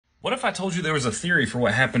What if I told you there was a theory for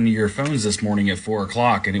what happened to your phones this morning at 4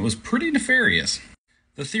 o'clock, and it was pretty nefarious?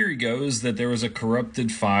 The theory goes that there was a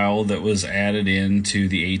corrupted file that was added into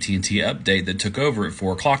the AT&T update that took over at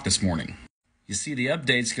 4 o'clock this morning. You see, the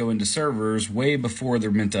updates go into servers way before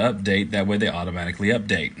they're meant to update, that way they automatically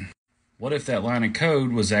update. What if that line of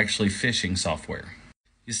code was actually phishing software?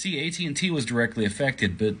 You see, AT&T was directly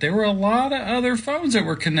affected, but there were a lot of other phones that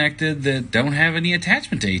were connected that don't have any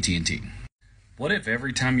attachment to AT&T. What if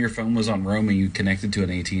every time your phone was on roaming, you connected to an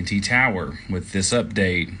AT&T tower with this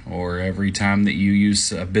update, or every time that you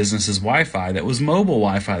use a business's Wi-Fi that was mobile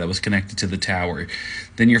Wi-Fi that was connected to the tower,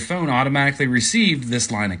 then your phone automatically received this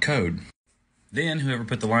line of code. Then whoever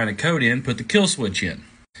put the line of code in put the kill switch in.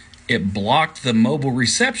 It blocked the mobile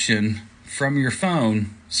reception from your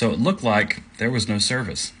phone, so it looked like there was no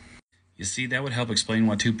service. You see, that would help explain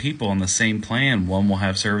why two people on the same plan, one will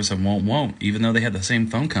have service and one won't, even though they have the same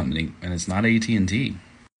phone company, and it's not AT&T.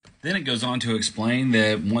 Then it goes on to explain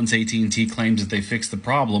that once AT&T claims that they fixed the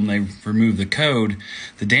problem, they removed the code,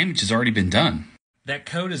 the damage has already been done. That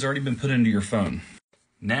code has already been put into your phone.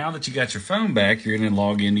 Now that you got your phone back, you're going to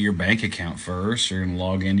log into your bank account first, you're going to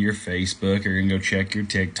log into your Facebook, you're going to go check your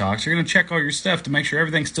TikToks, you're going to check all your stuff to make sure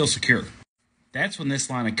everything's still secure. That's when this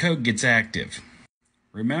line of code gets active.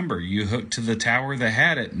 Remember, you hooked to the tower that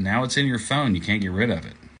had it, now it's in your phone, you can't get rid of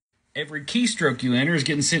it. Every keystroke you enter is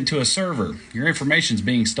getting sent to a server. Your information's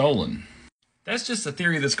being stolen. That's just a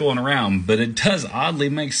theory that's going around, but it does oddly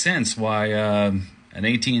make sense why an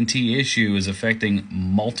AT&T issue is affecting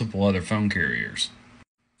multiple other phone carriers.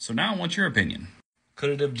 So now, what's your opinion? Could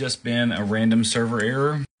it have just been a random server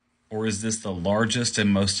error? Or is this the largest and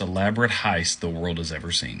most elaborate heist the world has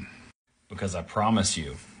ever seen? Because I promise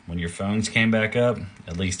you, when your phones came back up,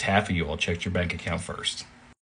 at least half of you all checked your bank account first.